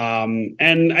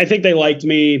 And I think they liked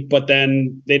me, but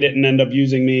then they didn't end up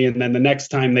using me. And then the next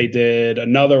time they did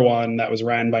another one that was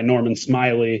ran by Norman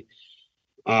Smiley.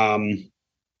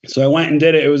 So I went and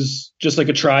did it. It was just like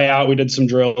a tryout. We did some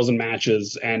drills and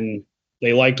matches, and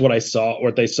they liked what they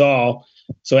saw.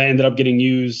 So I ended up getting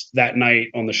used that night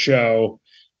on the show.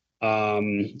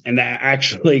 And that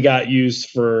actually got used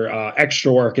for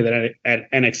extra work at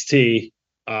NXT,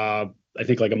 I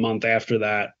think like a month after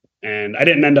that. And I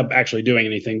didn't end up actually doing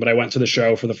anything, but I went to the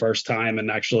show for the first time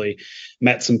and actually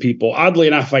met some people. Oddly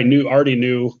enough, I already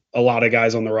knew a lot of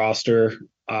guys on the roster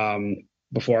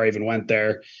before I even went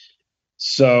there.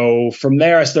 So from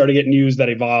there, I started getting used at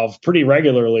Evolve pretty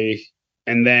regularly.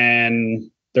 And then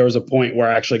there was a point where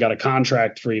I actually got a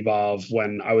contract for Evolve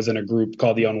when I was in a group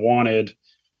called The Unwanted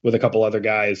with a couple other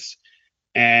guys.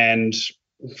 And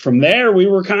from there, we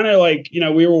were kind of like,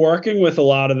 we were working with a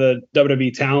lot of the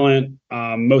WWE talent,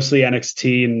 mostly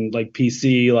NXT and like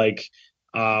PC.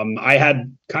 I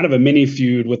had kind of a mini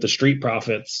feud with the Street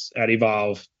Profits at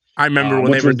Evolve. I remember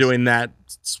when they were doing that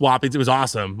swap. It was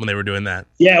awesome when they were doing that.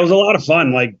 Yeah, it was a lot of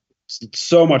fun. Like,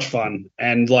 so much fun.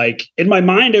 And like in my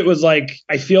mind, it was like,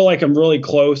 I feel like I'm really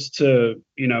close to,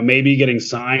 maybe getting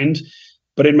signed.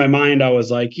 But in my mind, I was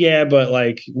like, yeah, but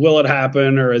like, will it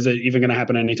happen, or is it even going to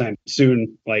happen anytime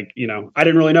soon? Like, I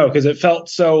didn't really know, because it felt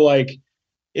so like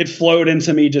it flowed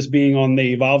into me just being on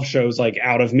the Evolve shows, like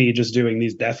out of me just doing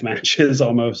these death matches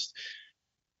almost.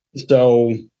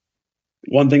 So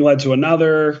one thing led to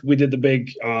another. We did the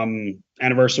big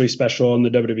anniversary special on the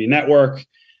WWE Network.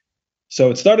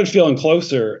 So it started feeling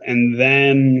closer. And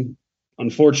then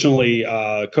unfortunately,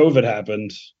 COVID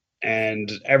happened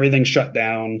and everything shut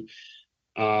down.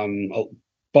 So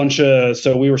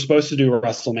we were supposed to do a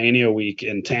WrestleMania week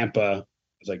in Tampa. It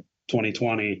was like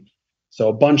 2020. So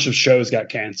a bunch of shows got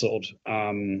canceled.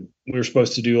 We were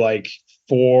supposed to do like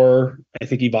 4, I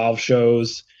think, Evolve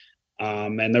shows.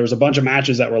 And there was a bunch of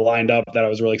matches that were lined up that I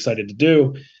was really excited to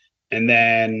do. And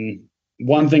then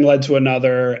one thing led to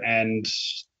another, and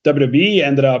WWE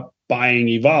ended up buying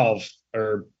Evolve,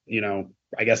 or,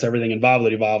 I guess everything involved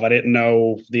with Evolve. I didn't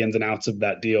know the ins and outs of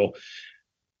that deal.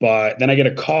 But then I get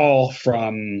a call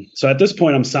from, so at this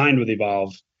point I'm signed with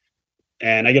Evolve,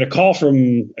 and I get a call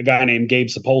from a guy named Gabe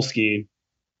Sapolsky,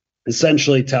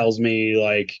 essentially tells me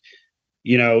like,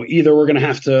 either we're going to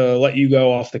have to let you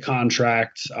go off the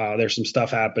contract. There's some stuff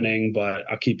happening, but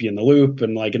I'll keep you in the loop.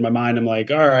 And like in my mind, I'm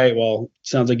like, all right, well,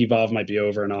 sounds like Evolve might be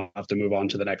over and I'll have to move on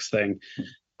to the next thing.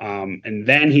 And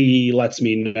then he lets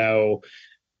me know,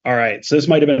 all right, so this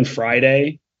might have been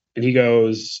Friday. And he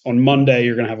goes, on Monday,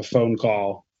 you're going to have a phone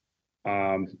call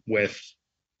with,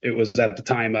 it was at the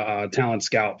time a talent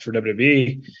scout for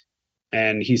WWE.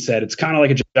 And he said, it's kind of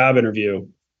like a job interview.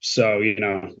 So,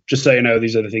 just so you know,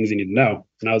 these are the things you need to know.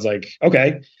 And I was like,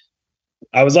 okay.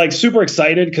 I was like super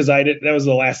excited because that was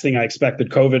the last thing I expected.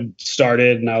 COVID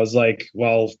started and I was like,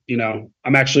 well,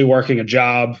 I'm actually working a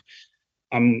job.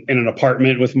 I'm in an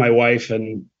apartment with my wife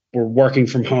and we're working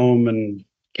from home and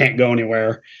can't go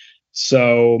anywhere.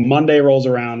 So Monday rolls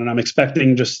around and I'm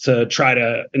expecting just to try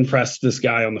to impress this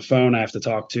guy on the phone I have to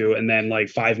talk to. And then like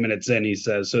 5 minutes in, he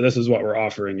says, so this is what we're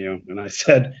offering you. And I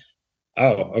said,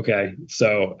 oh, okay.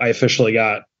 So I officially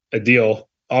got a deal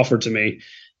offered to me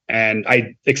and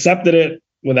I accepted it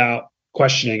without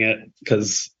questioning it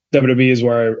because WWE is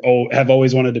where I have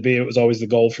always wanted to be. It was always the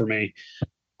goal for me.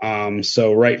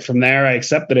 So right from there, I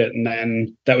accepted it. And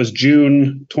then that was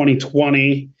June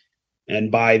 2020. And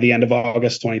by the end of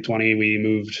August 2020, we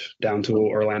moved down to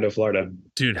Orlando, Florida.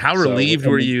 Dude, how relieved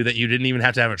were you that you didn't even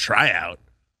have to have a tryout?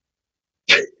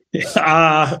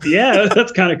 Yeah,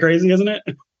 that's kind of crazy, isn't it?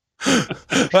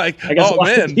 Like, oh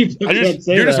man,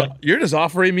 you're just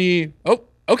offering me. Oh,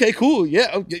 okay, cool.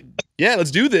 Yeah, okay. Yeah,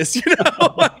 let's do this.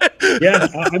 Yeah,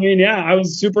 I mean, yeah, I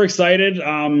was super excited.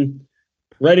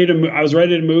 Ready to move. I was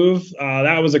ready to move.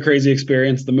 That was a crazy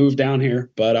experience, the move down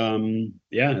here. But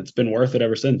yeah, it's been worth it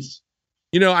ever since.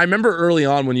 I remember early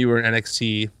on when you were in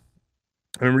NXT,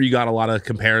 I remember you got a lot of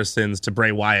comparisons to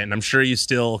Bray Wyatt, and I'm sure you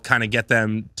still kind of get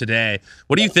them today.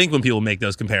 What do you think when people make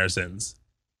those comparisons?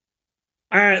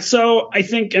 So I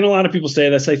think, and a lot of people say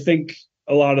this, I think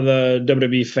a lot of the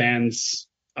WWE fans,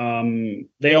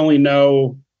 they only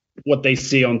know what they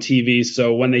see on TV.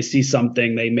 So when they see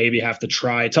something, they maybe have to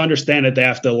try to understand it. They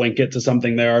have to link it to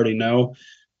something they already know.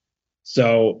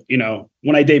 So,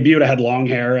 when I debuted, I had long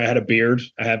hair, I had a beard,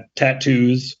 I had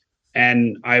tattoos,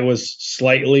 and I was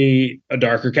slightly a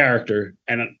darker character.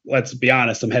 And let's be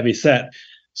honest, I'm heavy set.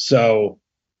 So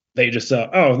they just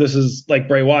said, oh, this is like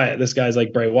Bray Wyatt. This guy's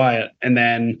like Bray Wyatt. And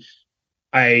then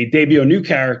I debut a new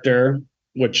character,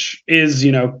 which is,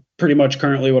 pretty much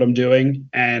currently what I'm doing.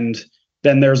 And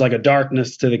then there's like a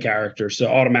darkness to the character. So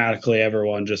automatically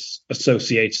everyone just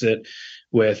associates it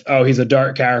with, oh, he's a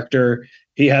dark character.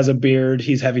 He has a beard,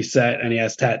 he's heavy set, and he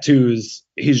has tattoos.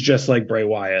 He's just like Bray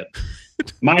Wyatt.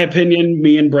 My opinion,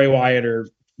 me and Bray Wyatt are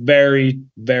very,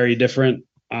 very different.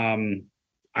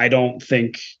 I don't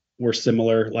think we're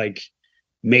similar. Like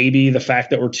maybe the fact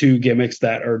that we're two gimmicks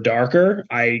that are darker,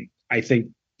 I think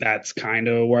that's kind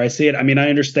of where I see it. I mean, I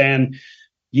understand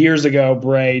years ago,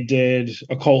 Bray did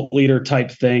a cult leader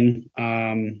type thing.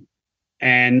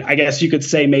 And I guess you could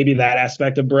say maybe that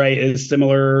aspect of Bray is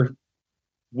similar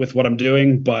with what I'm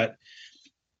doing, but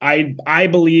I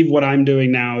believe what I'm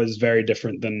doing now is very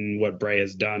different than what Bray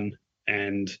has done.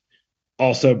 And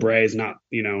also Bray is not,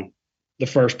 the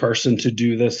first person to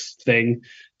do this thing.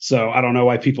 So I don't know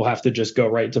why people have to just go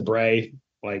right to Bray.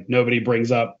 Like nobody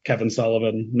brings up Kevin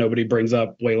Sullivan. Nobody brings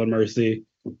up Waylon Mercy.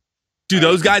 Do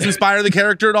those guys inspire the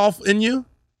character at all in you?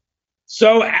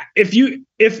 So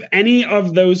if any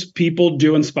of those people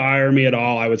do inspire me at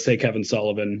all, I would say Kevin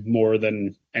Sullivan more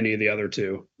than any of the other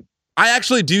two. I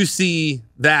actually do see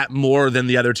that more than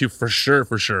the other two for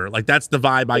sure. Like that's the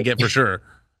vibe I get for sure.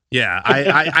 Yeah,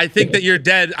 I think that you're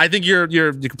dead. I think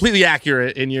you're completely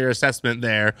accurate in your assessment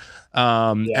there.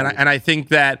 And I think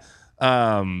that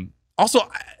also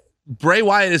Bray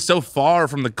Wyatt is so far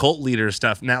from the cult leader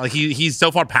stuff now. Like he's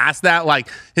so far past that. Like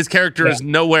his character is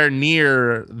nowhere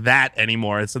near that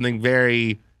anymore. It's something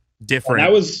very different. And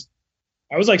that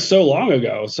was like so long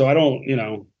ago. So I don't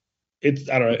know.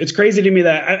 It's crazy to me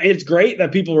that it's great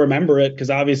that people remember it because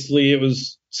obviously it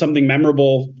was something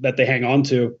memorable that they hang on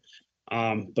to.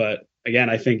 But again,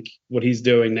 I think what he's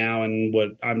doing now and what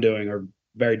I'm doing are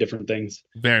very different things.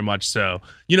 Very much so.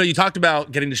 You talked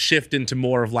about getting to shift into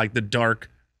more of like the dark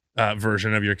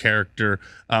version of your character.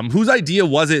 Whose idea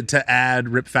was it to add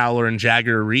Rip Fowler and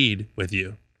Jagger Reed with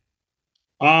you?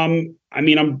 I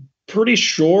mean, I'm pretty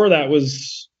sure that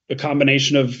was a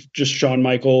combination of just Shawn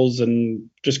Michaels and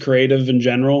just creative in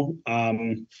general.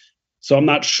 So I'm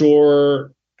not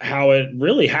sure how it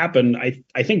really happened.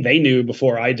 I think they knew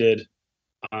before I did.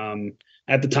 And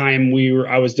at the time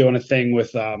I was doing a thing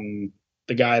with the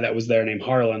guy that was there named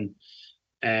Harlan,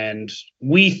 and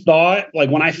we thought, like,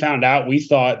 when I found out, we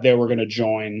thought they were going to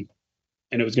join,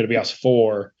 and it was going to be us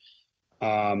four.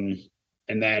 And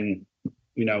then,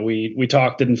 we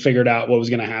talked and figured out what was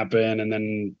going to happen, and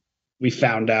then we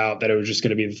found out that it was just going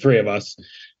to be the three of us.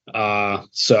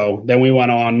 So then we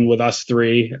went on with us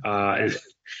three, and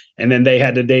then they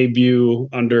had to debut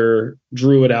under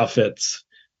Druid outfits,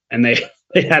 and they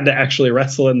had to actually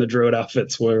wrestle in the Druid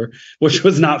outfits, which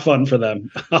was not fun for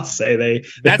them. I'll say they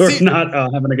were not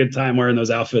having a good time wearing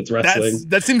those outfits wrestling.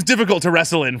 That seems difficult to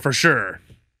wrestle in for sure.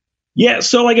 Yeah,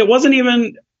 so like it wasn't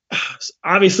even,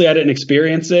 obviously I didn't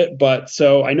experience it, but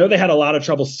so I know they had a lot of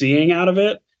trouble seeing out of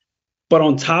it. But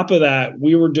on top of that,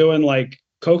 we were doing like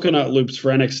coconut loops for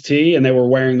NXT, and they were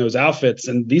wearing those outfits,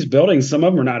 and these buildings, some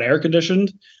of them are not air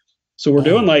conditioned. So we're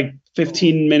doing like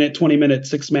 15-minute, 20-minute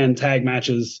 6-man tag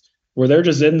matches where they're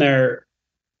just in there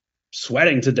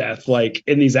sweating to death, like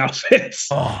in these outfits.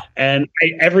 And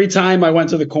every time I went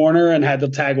to the corner and had to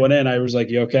tag one in, I was like,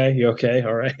 you okay? You okay?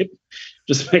 All right.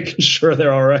 Just making sure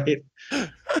they're all right.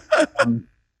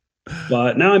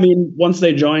 But now, I mean, once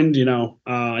they joined,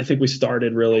 I think we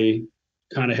started really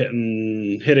kind of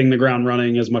hitting the ground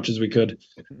running as much as we could.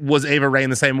 Was Ava Raine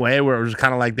the same way, where it was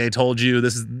kind of like they told you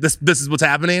this is what's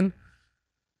happening?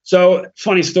 So,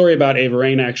 funny story about Ava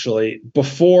Raine, actually.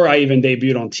 Before I even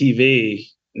debuted on TV,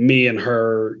 me and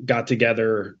her got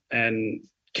together and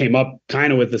came up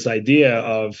kind of with this idea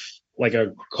of like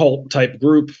a cult type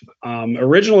group.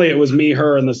 Originally, it was me,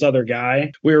 her, and this other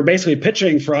guy. We were basically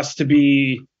pitching for us to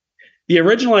be, the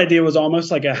original idea was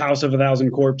almost like a House of a Thousand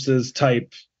Corpses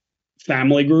type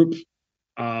family group,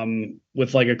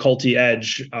 with like a culty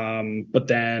edge. But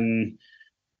then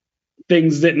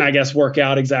things didn't, I guess, work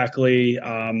out exactly.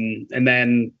 And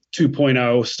then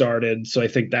 2.0 started. So I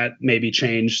think that maybe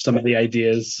changed some of the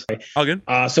ideas. All good.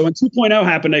 So when 2.0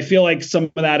 happened, I feel like some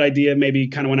of that idea maybe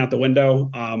kind of went out the window,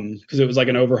 because it was like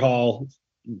an overhaul,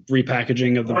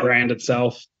 repackaging of the brand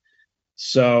itself.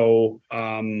 So,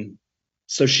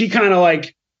 so she kind of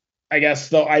like, I guess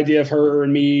the idea of her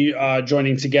and me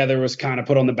joining together was kind of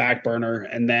put on the back burner.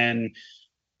 And then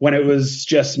when it was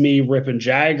just me, Rip, and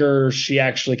Jagger, she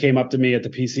actually came up to me at the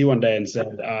PC one day and said,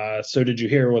 so did you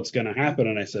hear what's going to happen?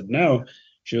 And I said, no.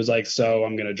 She was like, so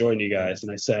I'm going to join you guys.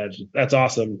 And I said, that's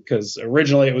awesome, because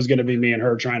originally it was going to be me and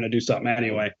her trying to do something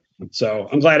anyway. So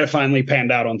I'm glad it finally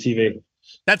panned out on TV.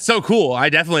 That's so cool. I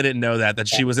definitely didn't know that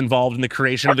she was involved in the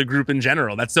creation of the group in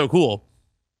general. That's so cool.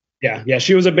 Yeah,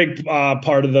 she was a big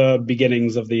part of the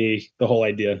beginnings of the whole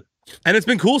idea. And it's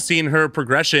been cool seeing her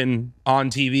progression on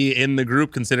TV in the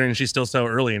group, considering she's still so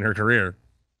early in her career.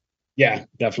 Yeah,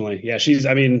 definitely. Yeah, she's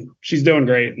doing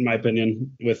great, in my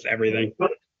opinion, with everything.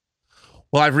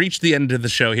 Well, I've reached the end of the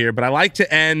show here, but I like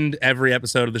to end every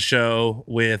episode of the show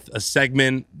with a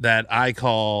segment that I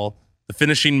call the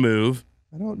finishing move.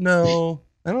 I don't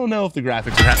know if the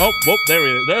graphics are happening. Oh, whoop, there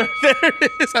it is. There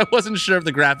it is. I wasn't sure if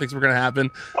the graphics were going to happen.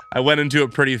 I went into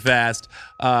it pretty fast.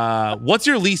 What's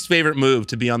your least favorite move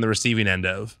to be on the receiving end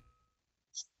of?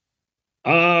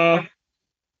 I'm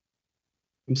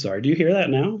sorry. Do you hear that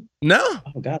now? No.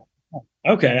 Oh, God.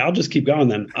 Okay, I'll just keep going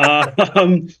then.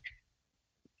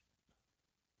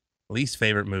 Least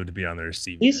favorite move to be on the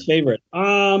receiving least end. Favorite.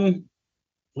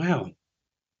 Wow.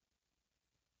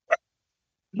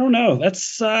 I don't know.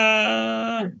 That's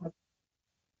I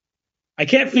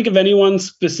can't think of anyone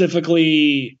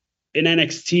specifically in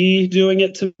NXT doing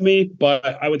it to me, but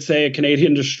I would say a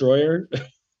Canadian Destroyer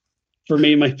for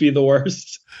me might be the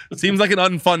worst. It seems like an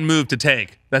unfun move to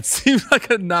take. That seems like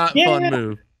a not fun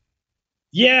move.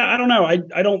 Yeah, I don't know.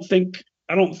 I don't think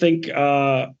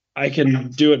I can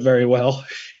do it very well.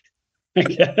 I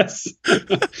guess.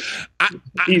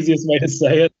 Easiest way to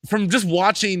say it. From just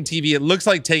watching TV, it looks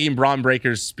like taking Braun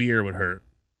Breaker's spear would hurt.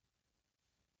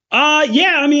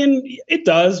 Yeah, I mean, it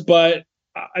does, but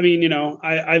I mean,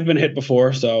 I've been hit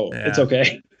before, so it's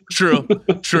okay. True.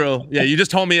 Yeah, you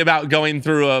just told me about going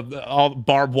through all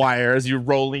barbed wire as you're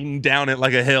rolling down it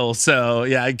like a hill. So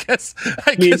yeah, I guess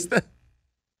that.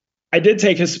 I did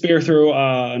take his spear through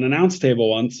an announce table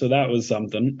once, so that was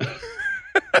something.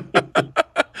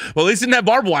 Well, at least it didn't have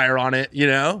barbed wire on it,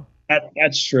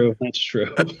 That's true.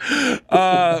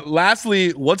 Lastly,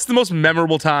 what's the most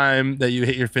memorable time that you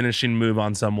hit your finishing move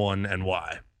on someone, and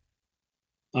why?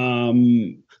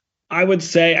 I would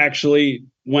say actually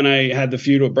when I had the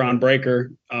feud with Braun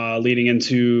Breaker, leading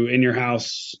into In Your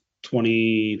House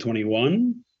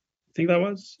 2021, I think that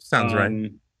was. Sounds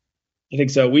right. I think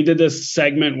so. We did this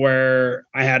segment where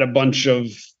I had a bunch of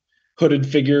hooded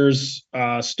figures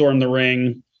storm the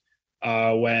ring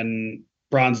when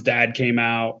Braun's dad came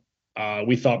out,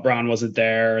 We thought Braun wasn't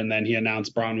there, and then he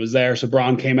announced Braun was there. So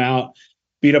Braun came out,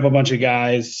 beat up a bunch of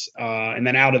guys, and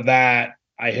then out of that,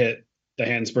 I hit the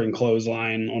handspring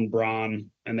clothesline on Braun,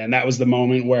 and then that was the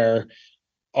moment where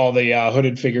all the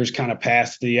hooded figures kind of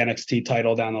passed the NXT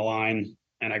title down the line,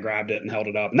 and I grabbed it and held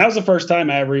it up. And that was the first time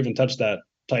I ever even touched that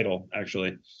title,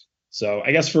 actually. So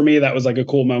I guess for me, that was like a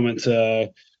cool moment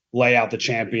to lay out the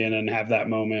champion and have that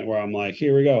moment where I'm like,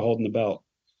 here we go, holding the belt.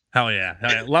 Hell yeah.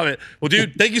 Love it. Well,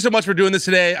 dude, thank you so much for doing this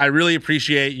today. I really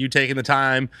appreciate you taking the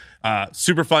time.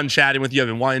 Super fun chatting with you. I've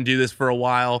been wanting to do this for a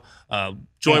while.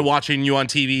 Enjoy watching you on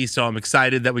TV, so I'm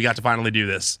excited that we got to finally do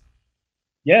this.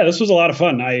 Yeah, this was a lot of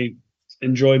fun. I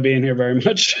enjoy being here very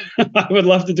much. I would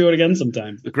love to do it again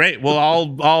sometime. Great. Well,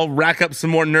 I'll rack up some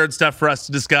more nerd stuff for us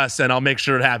to discuss, and I'll make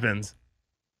sure it happens.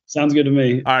 Sounds good to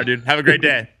me. All right, dude. Have a great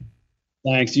day.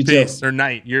 Thanks. You Peace. too. Or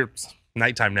night. You're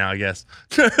nighttime now, I guess.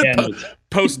 Yeah,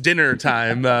 Post dinner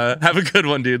time. Have a good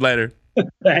one, dude. Later.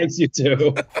 Thanks. You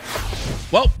too.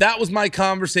 Well, that was my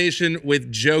conversation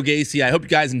with Joe Gacy. I hope you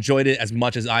guys enjoyed it as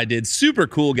much as I did. Super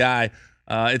cool guy.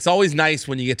 It's always nice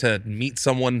when you get to meet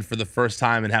someone for the first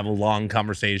time and have a long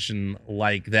conversation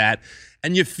like that,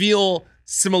 and you feel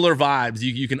similar vibes.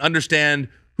 You can understand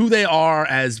who they are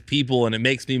as people, and it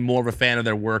makes me more of a fan of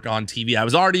their work on TV. I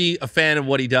was already a fan of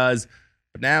what he does,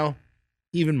 but now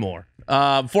even more.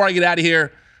 Before I get out of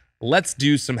here, let's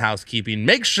do some housekeeping.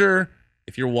 Make sure,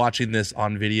 if you're watching this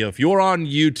on video, if you're on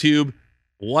YouTube,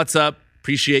 what's up?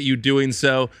 Appreciate you doing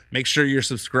so. Make sure you're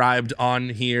subscribed on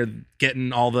here,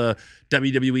 getting all the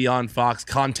WWE on Fox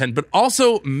content, but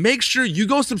also make sure you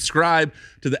go subscribe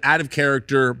to the Out of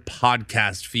Character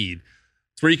podcast feed.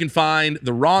 It's where you can find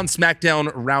the Raw and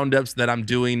SmackDown roundups that I'm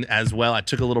doing as well. I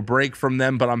took a little break from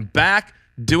them, but I'm back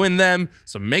doing them.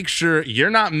 So make sure you're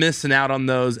not missing out on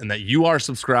those and that you are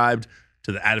subscribed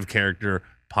to the Out of Character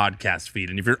podcast feed.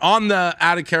 And if you're on the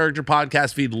Out of Character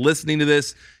podcast feed listening to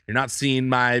this, you're not seeing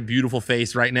my beautiful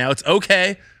face right now. It's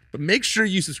okay, but make sure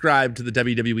you subscribe to the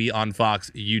WWE on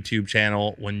Fox YouTube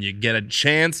channel when you get a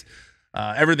chance.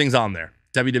 Everything's on there.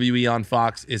 WWE on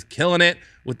Fox is killing it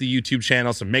with the YouTube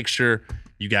channel, so make sure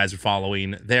you guys are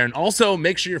following there. And also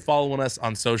make sure you're following us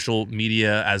on social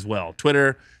media as well.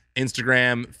 Twitter,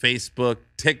 Instagram, Facebook,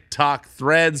 TikTok,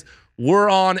 Threads. We're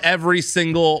on every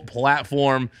single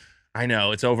platform. I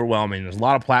know it's overwhelming. There's a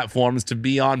lot of platforms to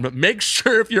be on, but make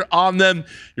sure if you're on them,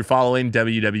 you're following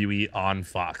WWE on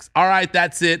Fox. All right,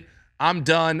 that's it. I'm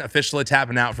done officially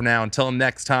tapping out for now. Until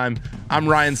next time, I'm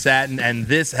Ryan Satin, and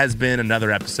this has been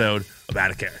another episode of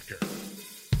Out of Character.